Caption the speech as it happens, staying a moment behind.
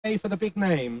For the big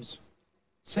names.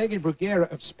 Sergi Bruguera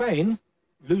of Spain,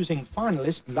 losing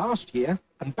finalist last year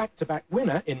and back-to-back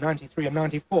winner in '93 and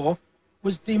 '94,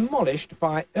 was demolished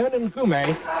by Hernan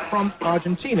Gumy from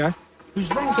Argentina,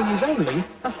 whose ranking is only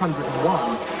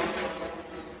 101.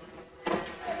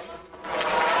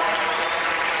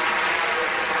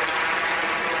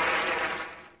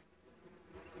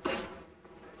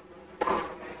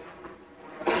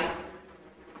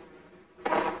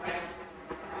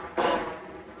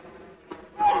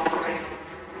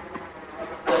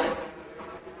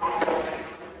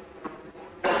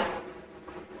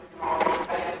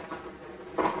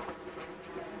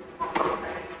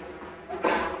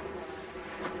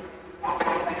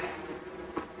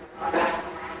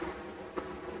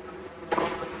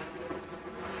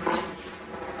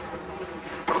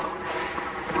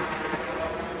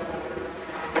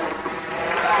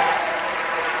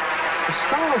 The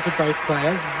styles of both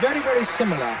players very, very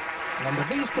similar, and under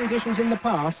these conditions in the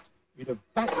past, you'd have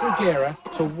backed Bruguera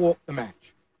to walk the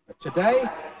match. But today,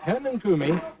 Hernan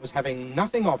Gumy was having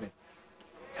nothing of it.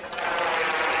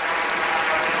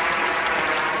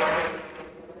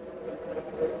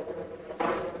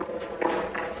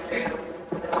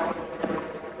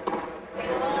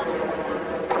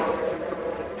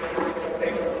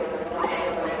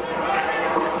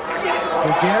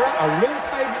 Bruguera, a real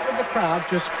favourite with the crowd,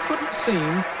 just couldn't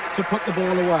seem to put the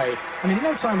ball away. And in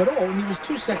no time at all, he was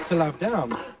 2 sets to love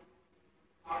down.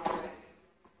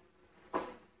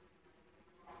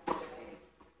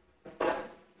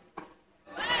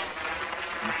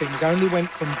 And things only went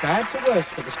from bad to worse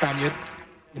for the Spaniard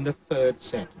in the 3rd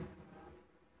set.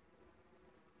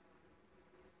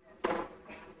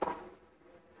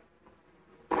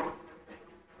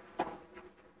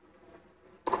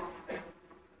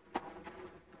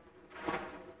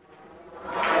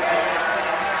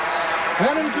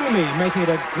 Hernan Gumy making it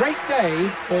a great day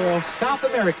for South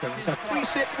Americans, a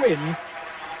 3-set win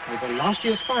over last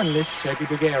year's finalist Sergi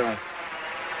Bruguera.